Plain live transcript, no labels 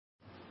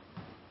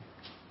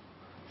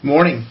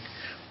Morning.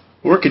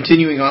 We're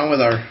continuing on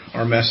with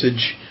our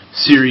message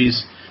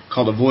series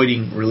called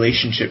Avoiding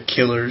Relationship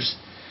Killers.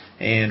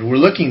 And we're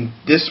looking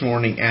this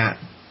morning at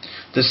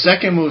the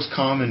second most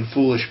common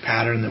foolish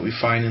pattern that we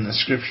find in the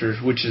scriptures,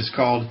 which is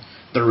called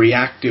the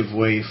reactive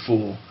way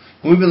fool.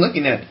 And we've been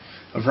looking at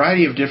a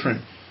variety of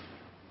different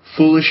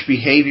foolish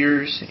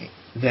behaviors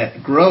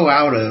that grow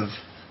out of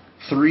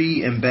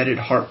three embedded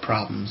heart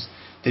problems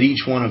that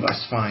each one of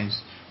us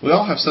finds. We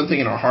all have something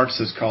in our hearts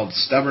that's called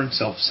stubborn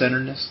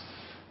self-centeredness.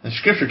 The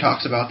scripture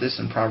talks about this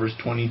in Proverbs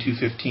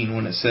 22:15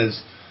 when it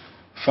says,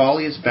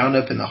 "Folly is bound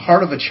up in the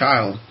heart of a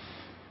child,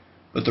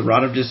 but the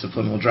rod of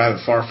discipline will drive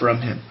it far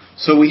from him."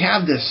 So we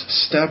have this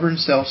stubborn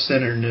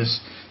self-centeredness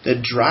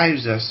that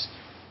drives us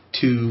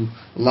to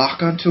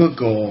lock onto a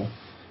goal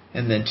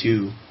and then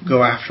to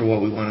go after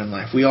what we want in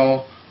life. We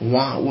all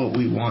want what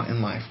we want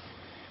in life.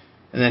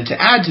 And then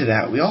to add to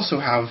that, we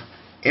also have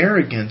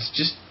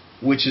arrogance,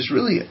 which is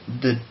really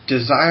the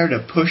desire to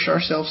push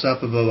ourselves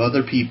up above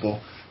other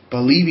people,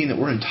 believing that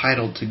we're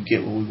entitled to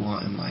get what we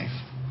want in life.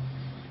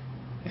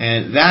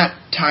 And that,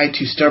 tied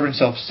to stubborn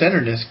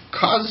self-centeredness,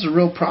 causes a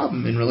real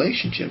problem in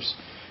relationships.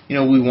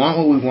 We want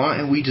what we want,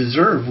 and we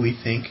deserve, we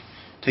think,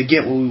 to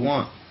get what we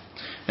want.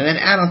 And then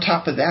add on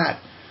top of that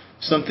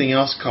something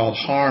else called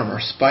harm or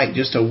spite,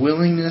 just a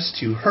willingness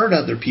to hurt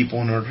other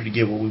people in order to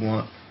get what we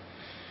want.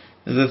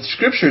 The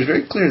scripture is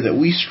very clear that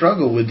we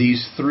struggle with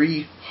these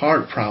three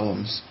heart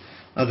problems.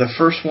 The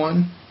first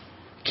one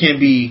can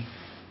be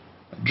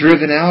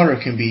driven out or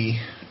can be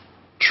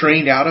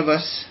trained out of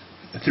us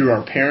through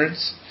our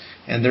parents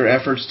and their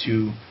efforts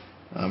to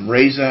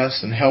raise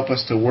us and help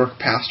us to work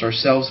past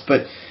ourselves.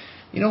 But,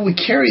 we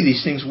carry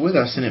these things with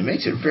us, and it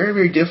makes it very,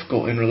 very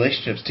difficult in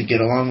relationships to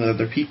get along with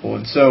other people.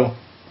 And so,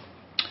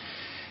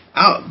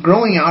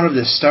 growing out of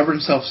this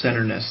stubborn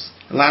self-centeredness,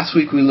 last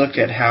week we looked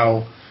at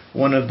how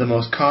one of the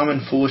most common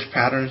foolish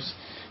patterns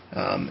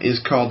is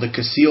called the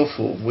conceal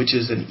fool, which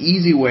is an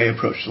easy way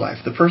approach to life.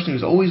 The person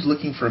who's always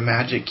looking for a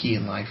magic key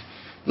in life,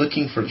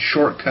 looking for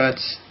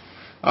shortcuts,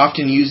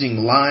 often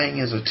using lying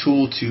as a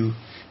tool to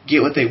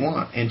get what they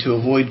want and to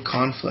avoid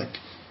conflict.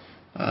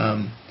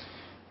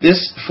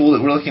 This fool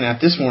that we're looking at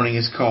this morning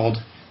is called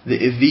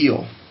the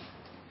Evil.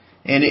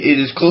 And it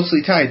is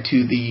closely tied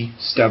to the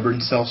stubborn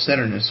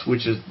self-centeredness,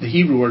 which is the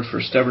Hebrew word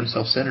for stubborn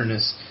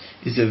self-centeredness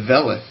is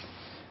Eveleth.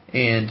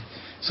 And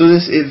so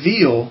this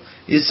Evil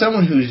is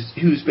someone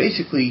who's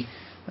basically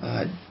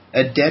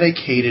a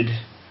dedicated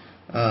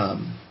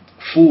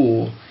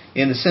fool,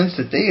 in the sense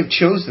that they have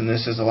chosen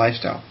this as a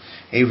lifestyle,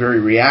 a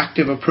very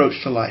reactive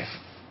approach to life.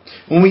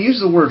 When we use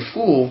the word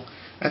fool,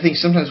 I think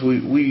sometimes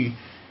we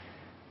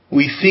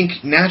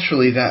think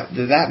naturally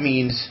that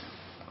means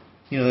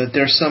that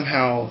there's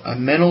somehow a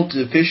mental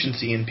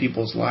deficiency in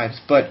people's lives.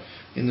 But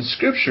in the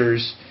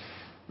scriptures,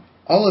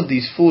 all of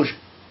these foolish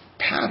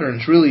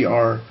patterns really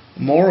are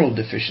moral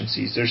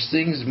deficiencies. There's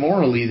things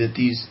morally that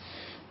these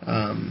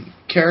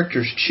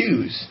characters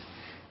choose.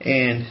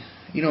 And,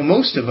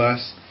 most of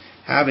us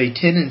have a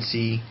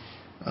tendency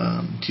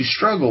to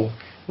struggle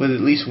with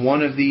at least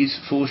one of these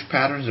foolish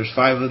patterns. There's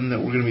 5 of them that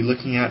we're going to be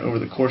looking at over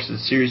the course of the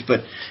series,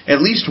 but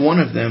at least one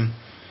of them,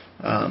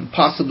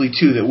 possibly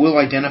 2, that we'll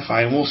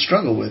identify and we'll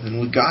struggle with. And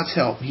with God's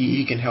help,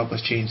 He can help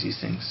us change these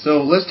things.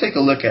 So let's take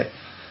a look at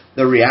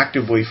the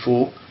reactive way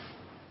fool.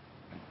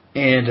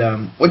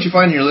 And what you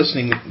find in your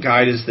listening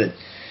guide is that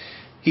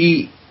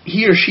he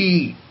or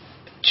she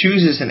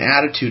chooses an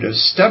attitude of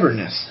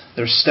stubbornness.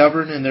 They're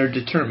stubborn and they're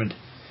determined.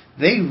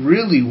 They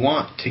really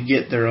want to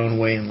get their own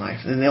way in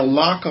life, and they'll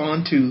lock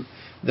on to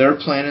their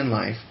plan in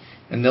life,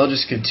 and they'll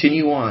just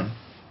continue on,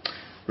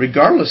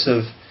 regardless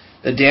of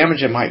the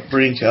damage it might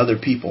bring to other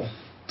people.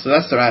 So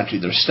that's their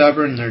attitude. They're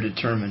stubborn and they're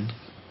determined.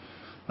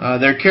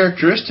 Their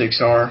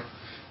characteristics are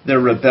they're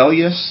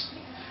rebellious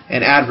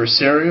and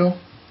adversarial.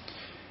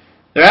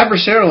 They're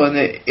adversarial in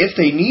that if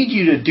they need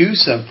you to do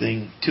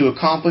something to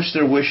accomplish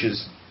their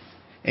wishes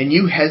and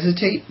you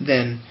hesitate,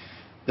 then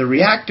the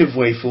reactive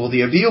way fool,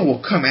 the Evil,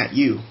 will come at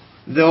you.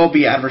 They'll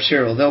be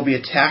adversarial. They'll be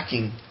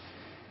attacking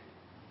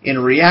in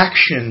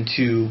reaction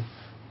to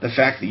the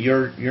fact that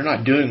you're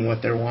not doing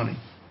what they're wanting.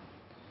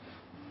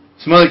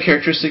 Some other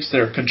characteristics,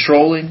 they're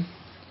controlling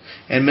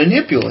and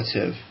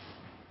manipulative.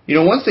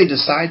 Once they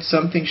decide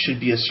something should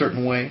be a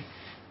certain way,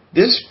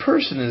 this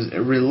person is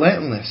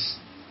relentless.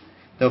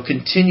 They'll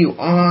continue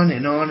on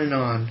and on and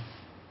on,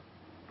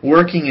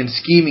 working and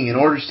scheming in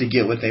order to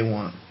get what they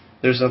want.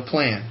 There's a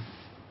plan.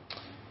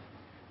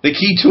 The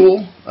key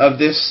tool of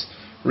this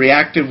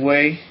reactive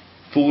way,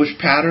 foolish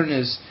pattern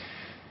is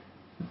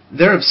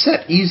they're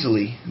upset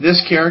easily.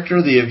 This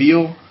character, the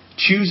Evil,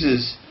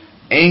 chooses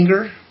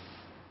anger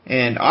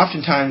and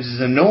oftentimes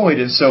is annoyed.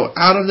 And so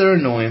out of their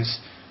annoyance,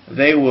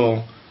 they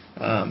will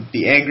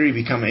be angry,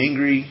 become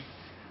angry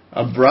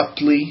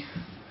abruptly.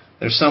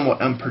 They're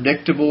somewhat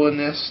unpredictable in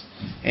this,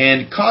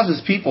 and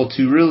causes people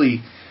to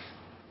really,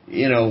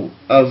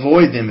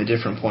 avoid them at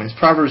different points.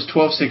 Proverbs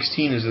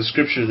 12:16 is a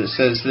scripture that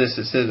says this.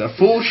 It says, "A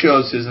fool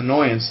shows his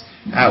annoyance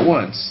at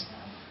once,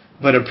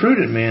 but a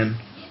prudent man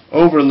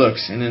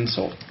overlooks an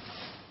insult."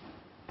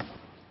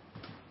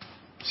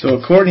 So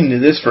according to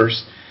this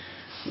verse,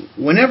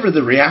 whenever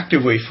the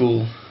reactive way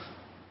fool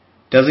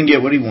doesn't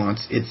get what he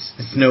wants,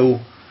 it's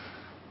no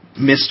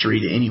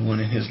mystery to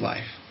anyone in his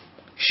life.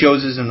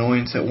 Shows his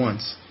annoyance at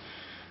once.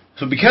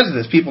 So because of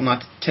this, people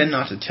tend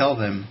not to tell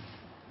them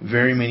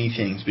very many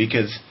things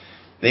because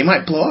they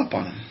might blow up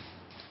on them.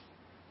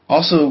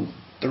 Also,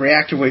 the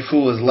reactive way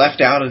fool is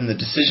left out in the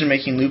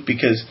decision-making loop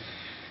because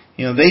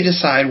they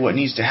decide what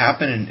needs to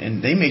happen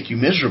and they make you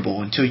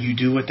miserable until you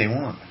do what they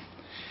want.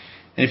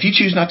 And if you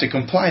choose not to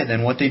comply,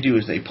 then what they do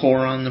is they pour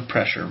on the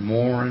pressure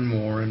more and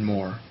more and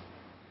more.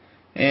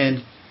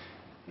 And,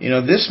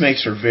 this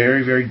makes for a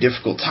very, very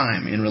difficult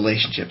time in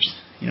relationships.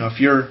 If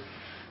you're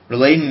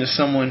relating to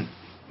someone,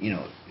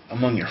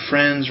 among your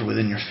friends or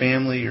within your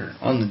family or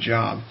on the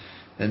job,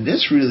 then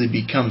this really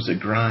becomes a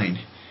grind.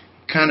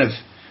 It kind of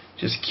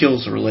just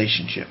kills the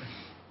relationship.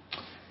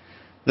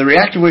 The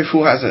reactive way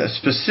fool has a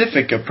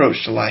specific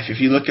approach to life. If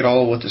you look at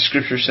all what the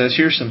Scripture says,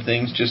 here's some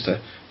things just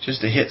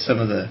to hit some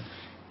of the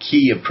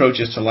key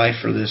approaches to life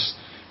for this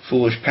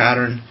foolish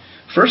pattern.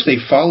 First, they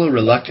follow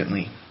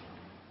reluctantly.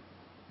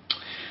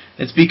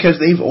 It's because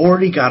they've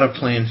already got a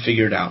plan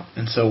figured out.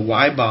 And so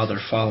why bother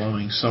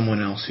following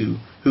someone else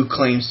who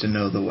claims to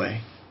know the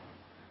way?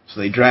 So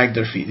they drag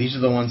their feet. These are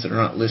the ones that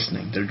are not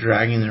listening. They're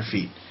dragging their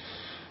feet.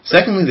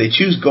 Secondly, they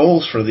choose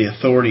goals for the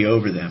authority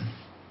over them.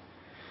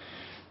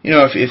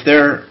 If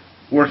they're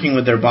working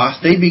with their boss,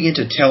 they begin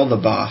to tell the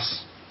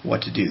boss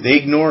what to do. They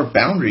ignore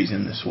boundaries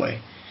in this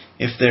way.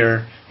 If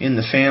they're in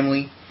the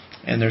family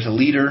and there's a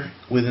leader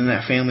within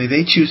that family,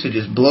 they choose to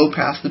just blow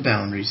past the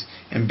boundaries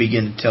and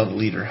begin to tell the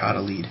leader how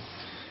to lead.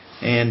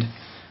 And,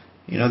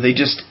 they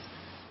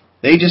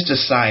just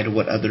decide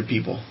what other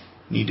people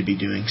need to be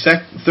doing.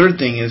 Third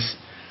thing is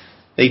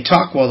they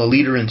talk while the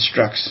leader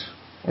instructs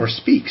or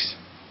speaks.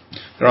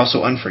 They're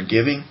also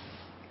unforgiving.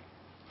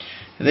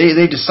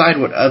 They decide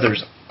what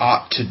others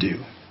ought to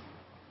do.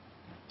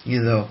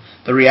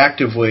 The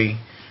reactive way,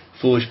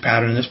 foolish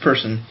pattern, this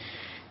person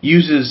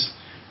uses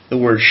the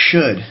word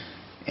should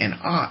and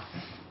ought.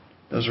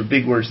 Those are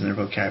big words in their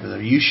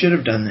vocabulary. You should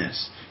have done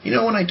this.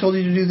 When I told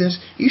you to do this,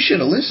 you should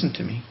have listened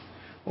to me.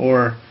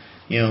 Or,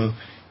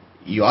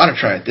 you ought to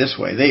try it this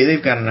way.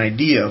 They've got an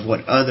idea of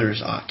what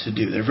others ought to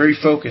do. They're very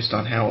focused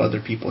on how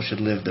other people should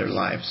live their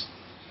lives.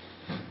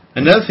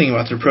 Another thing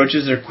about their approach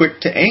is they're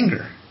quick to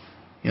anger.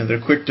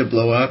 They're quick to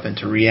blow up and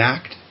to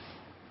react.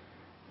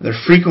 They're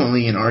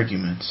frequently in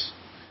arguments.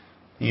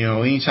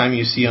 Anytime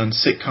you see on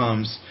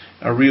sitcoms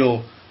a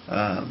real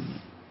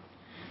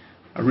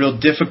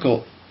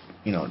difficult,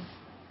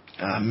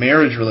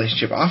 marriage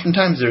relationship,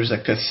 oftentimes there's a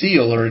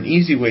Casil or an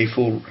easy way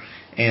fool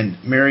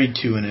and married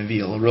to an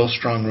Avil, a real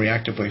strong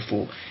reactive way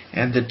fool.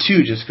 And the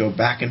two just go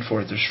back and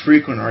forth. There's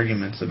frequent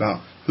arguments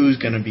about who's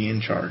going to be in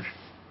charge.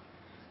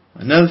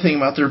 Another thing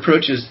about their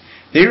approach is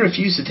they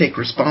refuse to take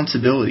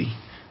responsibility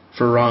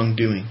for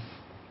wrongdoing.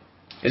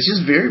 It's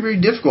just very, very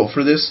difficult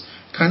for this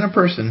kind of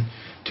person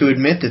to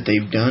admit that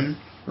they've done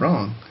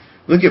wrong.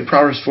 Look at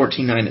Proverbs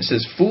 14:9. It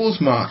says,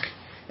 "Fools mock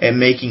at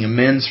making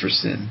amends for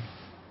sin,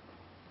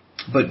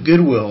 but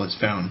goodwill is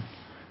found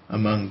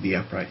among the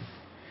upright."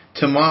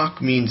 To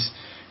mock means,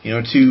 they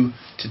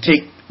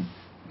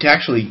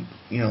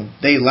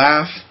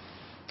laugh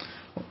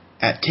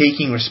at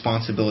taking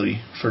responsibility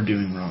for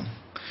doing wrong.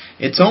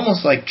 It's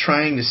almost like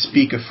trying to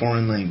speak a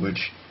foreign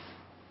language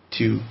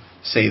to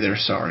say they're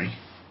sorry.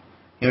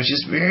 It's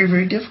just very,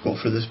 very difficult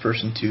for this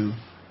person to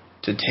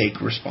take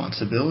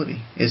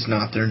responsibility. It's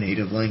not their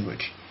native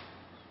language.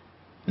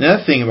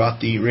 Another thing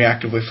about the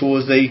reactive way fool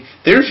is they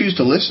refuse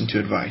to listen to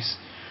advice.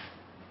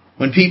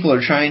 When people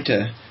are trying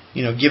to,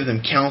 give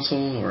them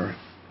counsel or,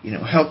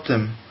 help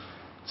them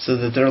so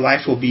that their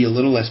life will be a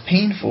little less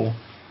painful,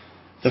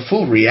 the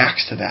fool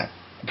reacts to that.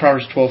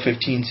 Proverbs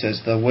 12:15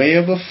 says, "The way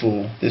of a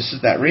fool," this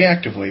is that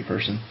reactive way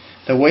person,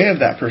 "the way of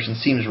that person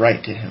seems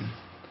right to him,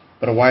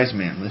 but a wise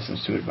man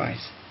listens to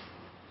advice."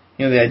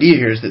 The idea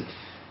here is that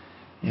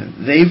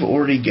they've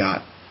already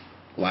got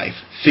life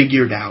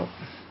figured out.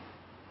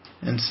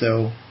 And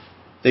so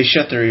they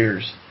shut their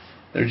ears.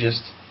 They're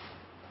just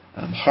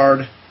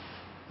hard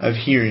of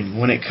hearing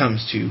when it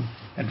comes to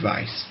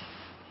advice.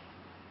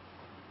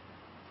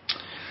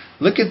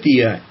 Look at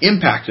the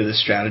impact of this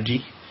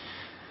strategy.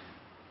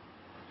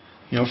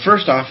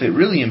 First off, it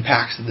really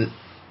impacts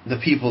the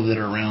people that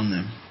are around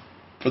them.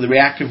 For the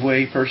reactive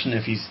way person,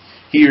 if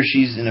he or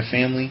she's in a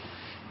family,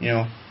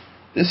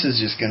 this is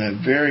just going to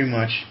very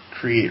much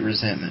create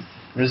resentment.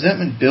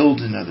 Resentment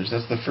builds in others.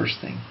 That's the first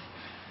thing.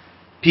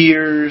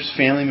 Peers,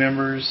 family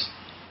members,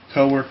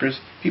 co-workers,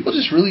 people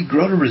just really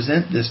grow to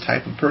resent this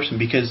type of person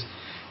because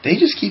they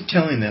just keep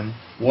telling them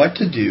what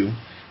to do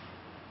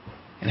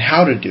and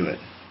how to do it.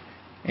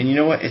 And you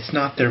know what? It's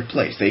not their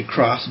place. They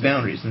cross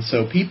boundaries. And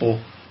so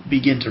people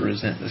begin to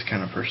resent this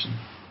kind of person.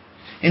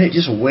 And it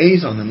just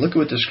weighs on them. Look at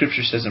what the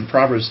Scripture says in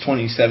Proverbs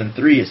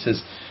 27:3. It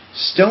says,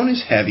 "Stone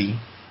is heavy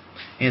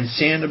and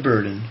sand a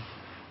burden,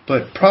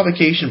 but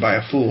provocation by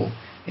a fool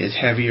is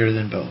heavier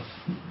than both."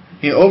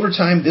 Over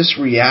time, this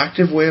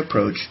reactive way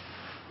approach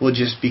will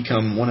just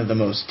become one of the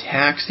most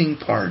taxing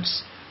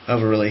parts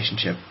of a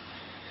relationship.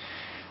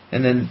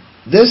 And then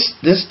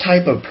this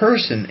type of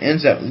person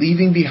ends up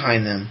leaving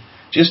behind them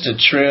just a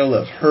trail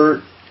of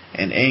hurt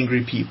and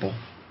angry people.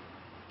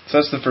 So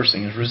that's the first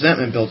thing, is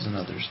resentment builds in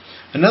others.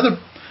 Another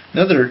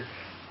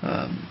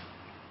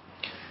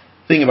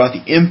thing about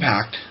the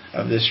impact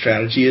of this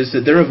strategy is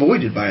that they're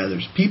avoided by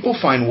others. People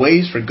find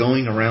ways for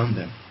going around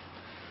them.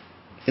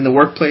 In the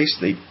workplace,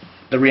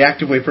 the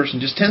reactive way person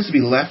just tends to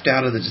be left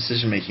out of the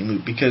decision-making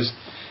loop because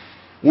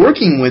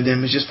working with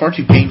them is just far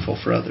too painful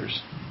for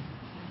others.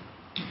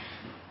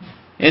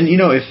 And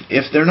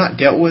if they're not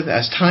dealt with,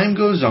 as time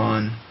goes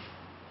on,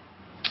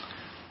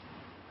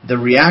 the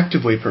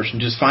reactive way person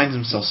just finds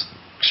themselves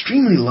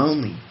extremely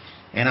lonely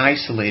and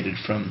isolated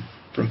from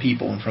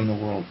people and from the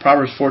world.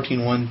 Proverbs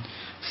 14:1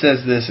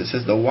 says this. It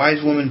says, "The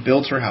wise woman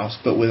builds her house,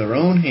 but with her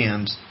own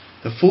hands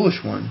the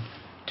foolish one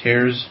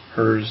tears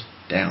hers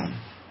down."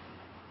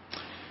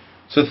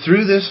 So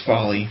through this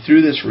folly,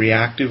 through this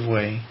reactive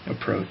way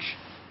approach,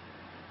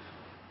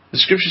 the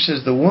Scripture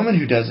says the woman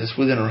who does this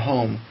within her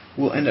home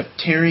will end up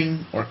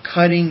tearing or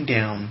cutting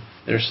down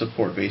their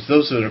support base.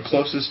 Those that are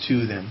closest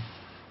to them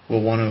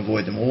will want to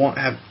avoid them, will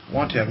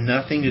want to have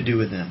nothing to do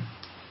with them.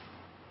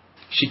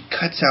 She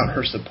cuts out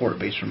her support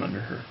base from under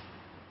her.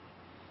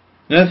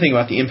 Another thing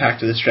about the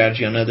impact of this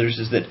strategy on others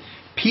is that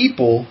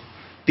people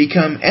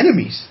become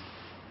enemies.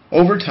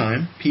 Over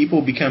time,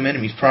 people become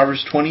enemies.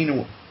 Proverbs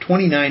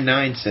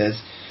 29:9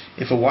 says,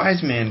 "If a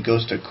wise man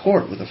goes to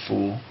court with a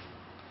fool,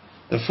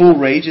 the fool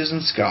rages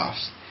and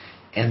scoffs,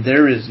 and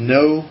there is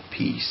no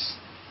peace."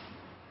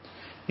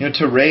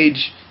 To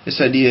rage, this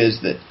idea is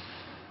that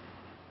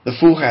the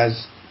fool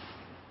has,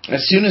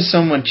 as soon as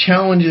someone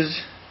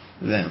challenges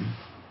them,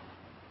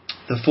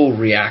 the fool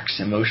reacts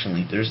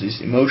emotionally. There's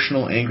these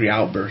emotional, angry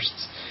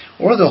outbursts.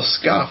 Or they'll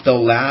scoff,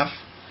 they'll laugh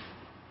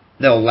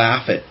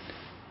at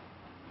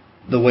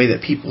the way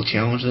that people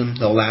challenge them.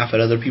 They'll laugh at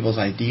other people's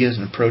ideas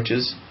and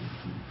approaches.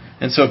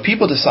 And so if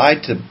people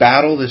decide to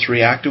battle this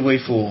reactive way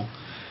fool,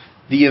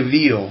 the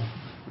avil,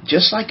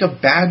 just like a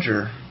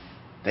badger,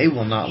 they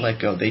will not let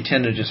go. They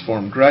tend to just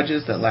form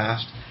grudges that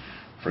last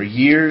for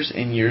years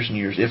and years and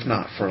years, if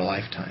not for a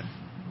lifetime.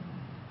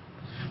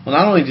 Well,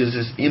 not only does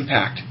this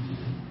impact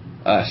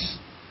us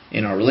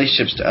in our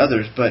relationships to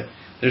others, but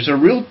there's a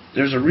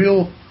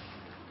real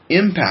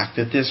impact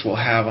that this will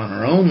have on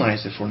our own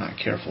lives if we're not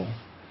careful.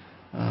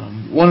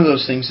 One of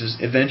those things is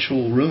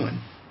eventual ruin.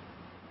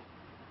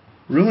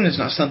 Ruin is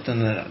not something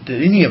that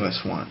any of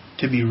us want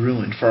to be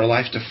ruined, for our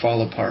lives to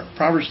fall apart.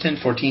 Proverbs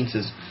 10:14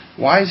 says,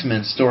 "Wise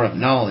men store up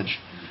knowledge,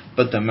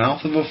 but the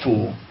mouth of a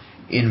fool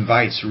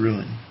invites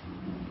ruin."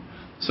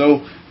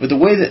 So with the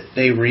way that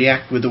they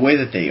react, with the way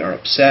that they are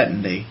upset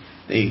and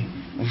they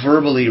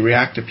verbally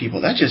react to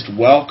people, that just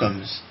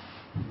welcomes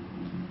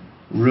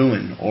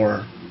ruin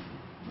or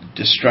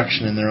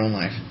destruction in their own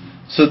life.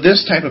 So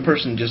this type of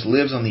person just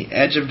lives on the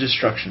edge of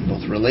destruction,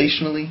 both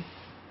relationally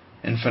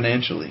and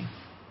financially.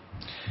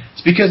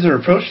 It's because their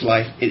approach to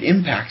life, it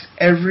impacts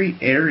every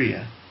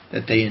area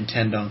that they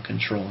intend on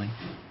controlling.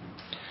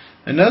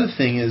 Another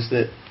thing is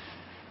that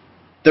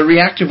the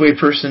reactive way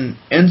person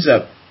ends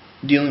up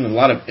dealing with a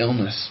lot of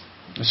illness.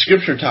 The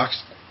Scripture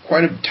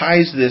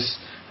ties this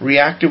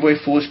reactive way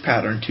foolish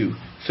pattern to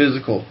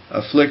physical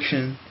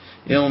affliction,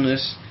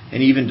 illness,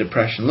 and even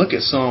depression. Look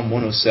at Psalm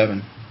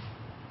 107,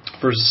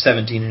 verses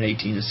 17 and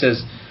 18. It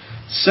says,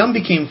 "Some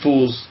became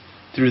fools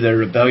through their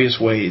rebellious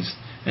ways,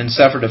 and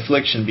suffered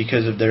affliction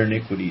because of their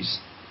iniquities.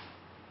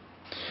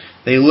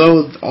 They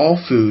loathed all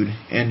food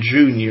and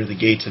drew near the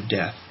gates of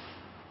death."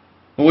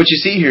 Well, what you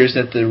see here is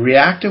that the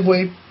reactive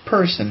way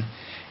person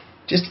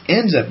just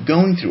ends up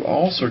going through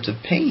all sorts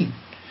of pain.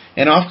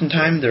 And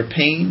oftentimes their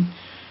pain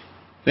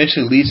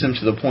eventually leads them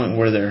to the point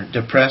where they're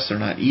depressed, they're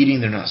not eating,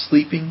 they're not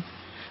sleeping,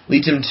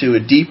 leads them to a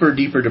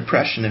deeper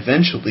depression,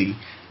 eventually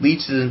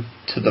leads them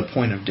to the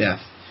point of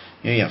death.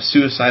 You have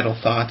suicidal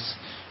thoughts.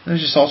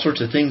 There's just all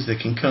sorts of things that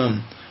can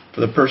come for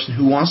the person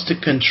who wants to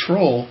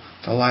control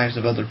the lives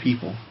of other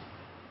people.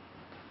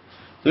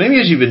 So maybe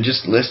as you've been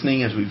just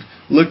listening, as we've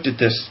looked at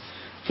this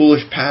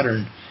foolish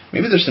pattern,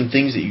 maybe there's some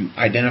things that you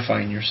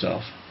identify in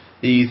yourself.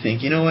 That you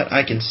think, you know what,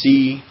 I can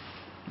see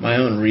my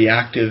own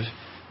reactive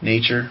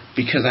nature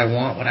because I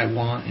want what I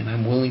want and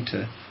I'm willing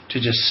to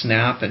just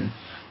snap and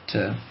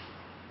to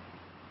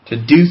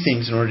do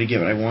things in order to get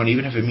what I want,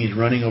 even if it means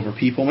running over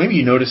people. Maybe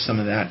you notice some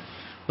of that.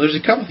 Well, there's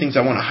a couple things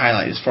I want to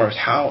highlight as far as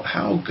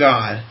how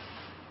God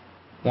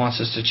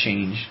wants us to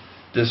change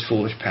this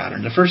foolish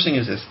pattern. The first thing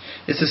is this.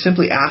 It's to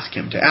simply ask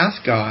Him, to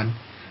ask God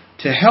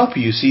to help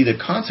you see the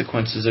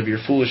consequences of your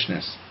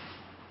foolishness.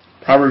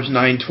 Proverbs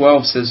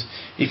 9:12 says,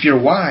 "If you're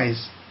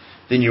wise,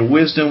 then your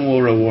wisdom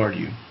will reward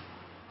you.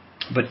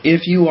 But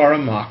if you are a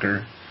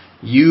mocker,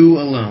 you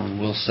alone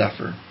will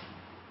suffer."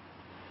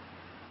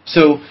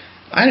 So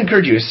I'd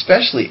encourage you,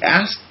 especially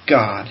ask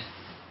God,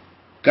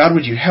 "God,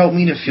 would you help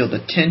me to feel the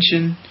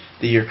tension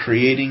that you're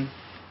creating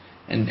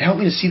and help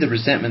me to see the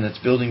resentment that's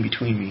building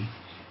between me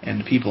and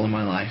the people in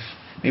my life?"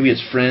 Maybe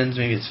it's friends,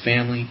 maybe it's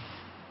family,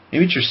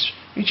 maybe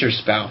it's your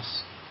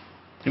spouse,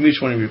 maybe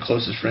it's one of your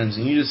closest friends,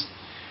 and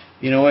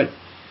you know what?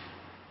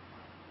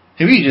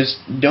 Maybe you just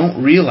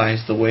don't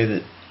realize the way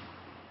that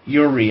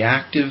your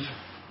reactive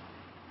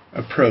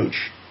approach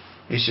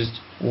is just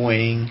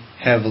weighing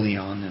heavily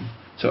on them.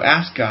 So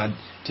ask God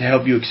to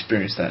help you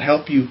experience that,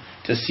 help you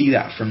to see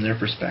that from their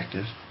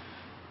perspective.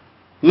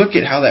 Look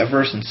at how that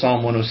verse in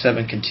Psalm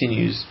 107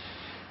 continues.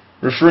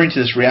 Referring to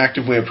this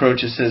reactive way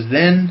approach, it says,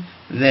 then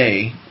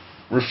they,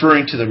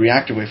 referring to the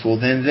reactive way fool,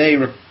 then they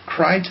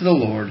cried to the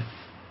Lord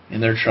in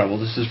their trouble.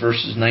 This is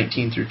verses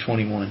 19 through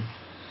 21.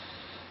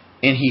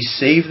 And He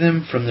saved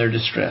them from their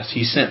distress.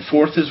 He sent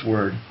forth His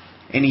word,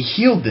 and He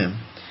healed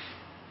them.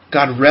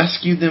 God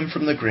rescued them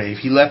from the grave.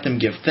 He let them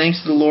give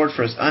thanks to the Lord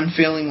for His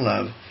unfailing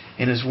love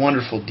and His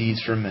wonderful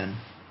deeds for men.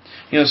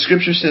 You know,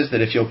 Scripture says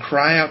that if you'll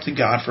cry out to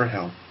God for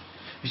help,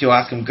 if you'll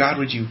ask Him, God,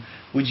 would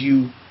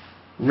you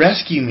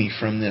rescue me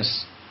from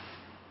this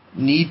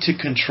need to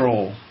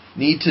control,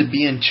 need to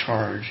be in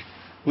charge?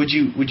 Would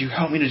you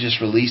help me to just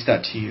release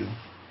that to you?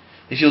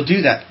 If you'll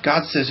do that,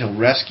 God says He'll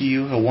rescue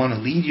you. He'll want to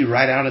lead you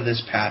right out of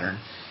this pattern.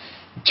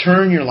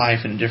 Turn your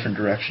life in a different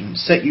direction.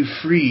 Set you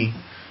free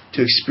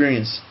to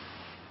experience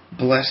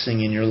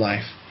blessing in your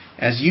life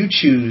as you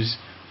choose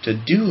to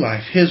do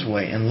life His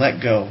way and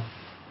let go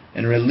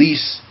and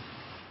release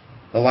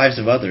the lives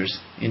of others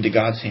into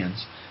God's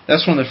hands.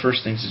 That's one of the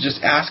first things, is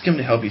just ask Him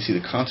to help you see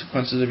the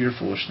consequences of your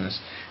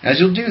foolishness. As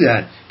you'll do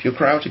that, if you'll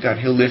cry out to God,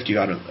 He'll lift you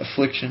out of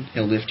affliction.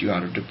 He'll lift you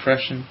out of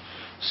depression,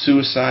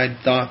 suicide,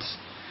 thoughts.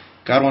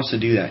 God wants to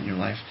do that in your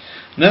life.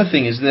 Another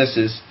thing is this,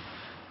 is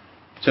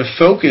to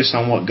focus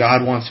on what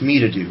God wants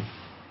me to do,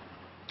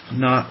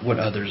 not what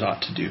others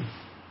ought to do.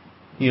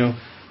 You know,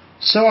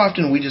 so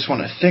often we just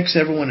want to fix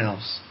everyone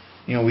else.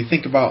 You know, we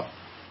think about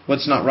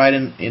what's not right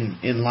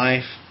in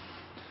life,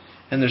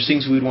 and there's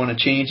things we'd want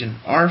to change, and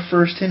our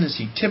first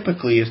tendency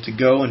typically is to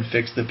go and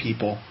fix the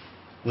people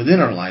within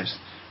our lives,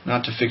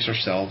 not to fix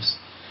ourselves,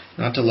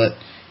 not to let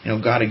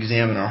God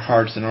examine our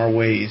hearts and our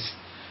ways.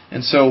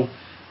 And so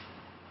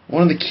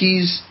one of the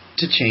keys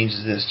to change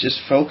is this: just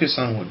focus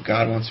on what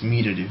God wants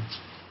me to do.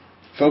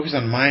 Focus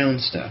on my own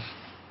stuff.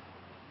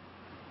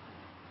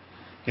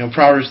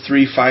 Proverbs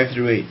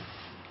 3:5-8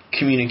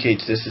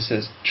 communicates this. It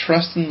says,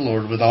 trust in the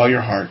Lord with all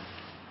your heart,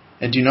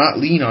 and do not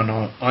lean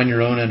on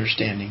your own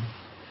understanding.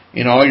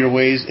 In all your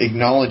ways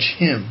acknowledge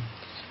Him,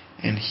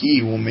 and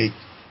He will make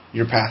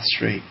your path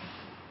straight.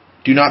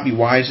 Do not be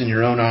wise in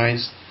your own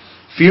eyes.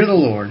 Fear the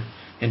Lord,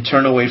 and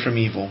turn away from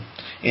evil,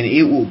 and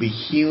it will be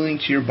healing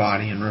to your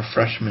body and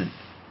refreshment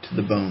to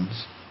the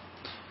bones.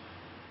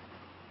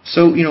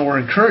 So, we're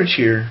encouraged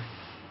here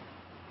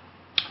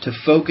to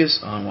focus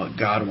on what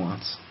God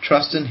wants.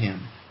 Trust in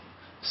Him.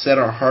 Set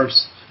our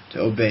hearts to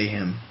obey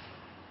Him.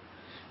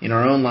 In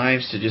our own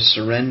lives, to just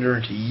surrender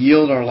and to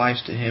yield our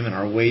lives to Him and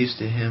our ways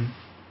to Him.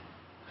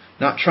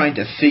 Not trying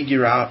to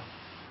figure out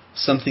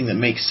something that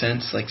makes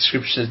sense. Like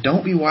Scripture says,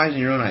 don't be wise in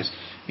your own eyes.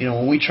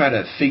 When we try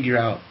to figure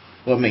out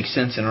what makes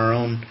sense in our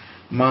own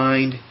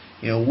mind,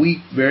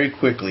 we very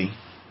quickly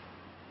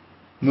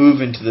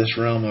move into this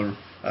realm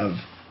of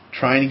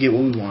trying to get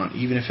what we want,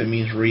 even if it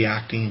means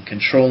reacting and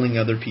controlling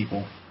other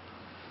people.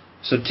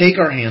 So take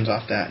our hands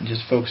off that and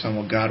just focus on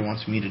what God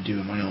wants me to do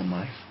in my own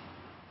life.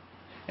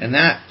 And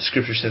that,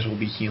 Scripture says, will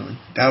be healing.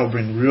 That will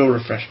bring real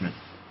refreshment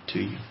to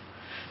you,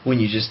 when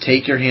you just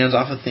take your hands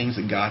off of things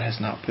that God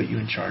has not put you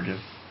in charge of.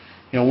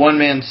 One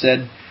man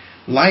said,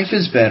 life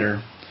is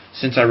better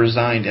since I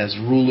resigned as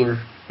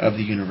ruler of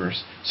the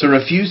universe. So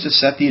refuse to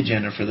set the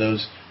agenda for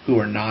those who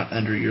are not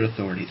under your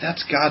authority.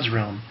 That's God's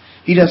realm.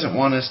 He doesn't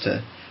want us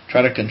to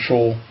try to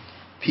control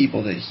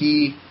people that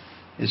He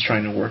is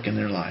trying to work in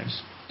their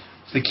lives.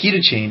 So the key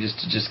to change is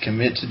to just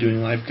commit to doing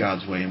life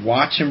God's way and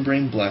watch Him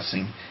bring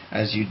blessing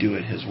as you do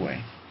it His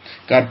way.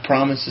 God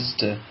promises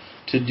to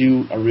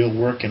do a real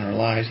work in our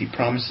lives. He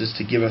promises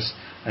to give us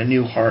a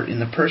new heart in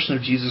the person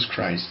of Jesus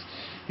Christ.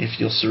 If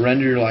you'll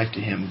surrender your life to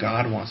Him,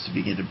 God wants to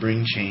begin to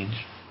bring change.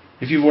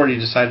 If you've already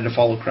decided to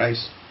follow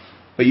Christ,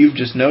 but you've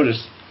just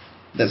noticed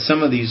that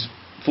some of these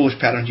foolish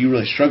patterns you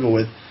really struggle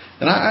with,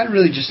 then I'd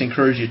really just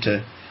encourage you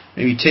to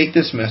maybe take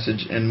this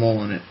message and mull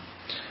on it.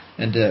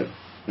 And to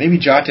maybe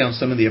jot down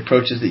some of the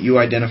approaches that you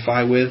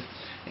identify with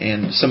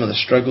and some of the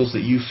struggles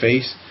that you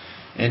face.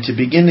 And to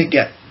begin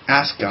to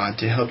ask God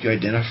to help you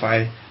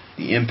identify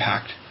the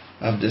impact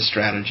of this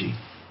strategy.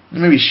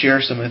 And maybe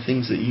share some of the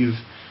things that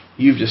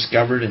you've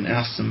discovered and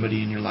ask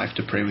somebody in your life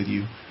to pray with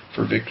you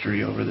for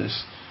victory over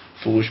this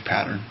foolish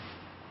pattern.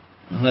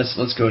 And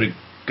let's go to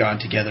God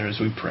together as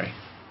we pray.